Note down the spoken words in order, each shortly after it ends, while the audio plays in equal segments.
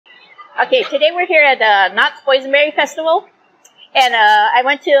Okay, today we're here at Knott's Boysenberry Festival, and I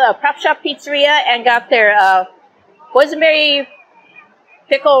went to a Prop Shop Pizzeria and got their Boysenberry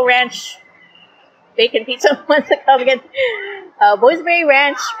Pickle Ranch Bacon Pizza. What's it called again? Boysenberry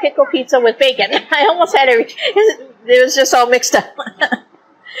Ranch Pickle Pizza with bacon. I almost had it. It was just all mixed up.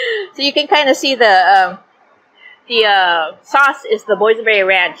 So you can kind of see the sauce is the Boysenberry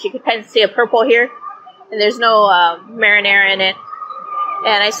Ranch. You can kind of see a purple here, and there's no marinara in it.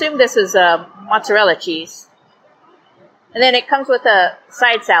 And I assume this is mozzarella cheese. And then it comes with a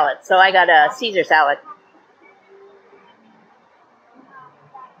side salad. So I got a Caesar salad.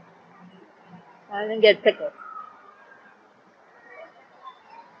 I didn't get pickles.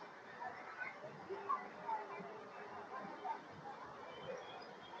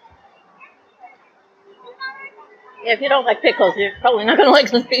 Yeah, if you don't like pickles, you're probably not going to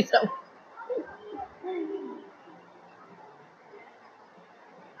like this pizza.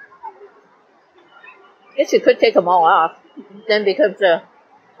 I guess you could take them all off. Then becomes a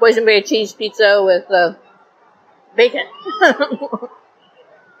boysenberry cheese pizza with bacon.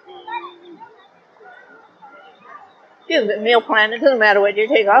 Excuse me, meal plan. It doesn't matter what you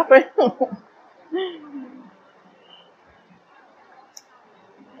take off. Let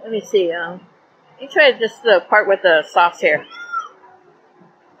me see. You try just the part with the sauce here.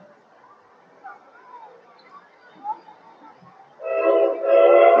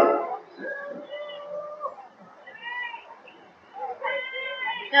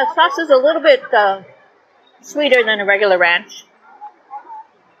 Now, the sauce is a little bit sweeter than a regular ranch.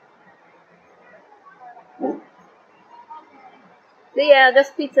 But yeah, this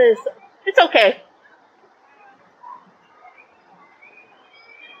pizza is, it's okay.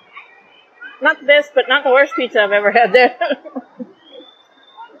 Not the best, but not the worst pizza I've ever had there.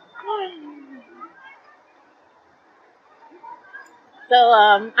 So,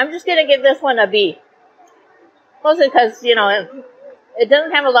 I'm just going to give this one a B. Mostly because, you know, it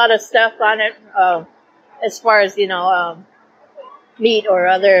doesn't have a lot of stuff on it, as far as, you know, meat or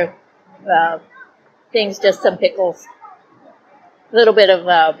other things, just some pickles. A little bit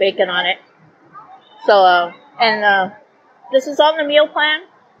of bacon on it. So, this is on the meal plan.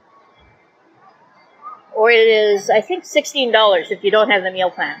 Or it is, I think, $16 if you don't have the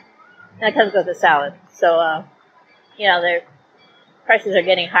meal plan. And it comes with a salad. So, you know, their prices are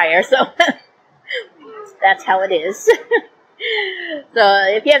getting higher, so that's how it is. So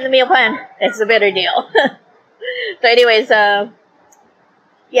if you have the meal plan, it's a better deal. So anyways, so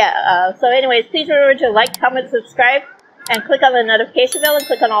anyways, please remember to like, comment, subscribe, and click on the notification bell and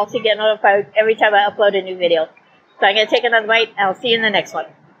click on all to get notified every time I upload a new video. So I'm going to take another bite, and I'll see you in the next one.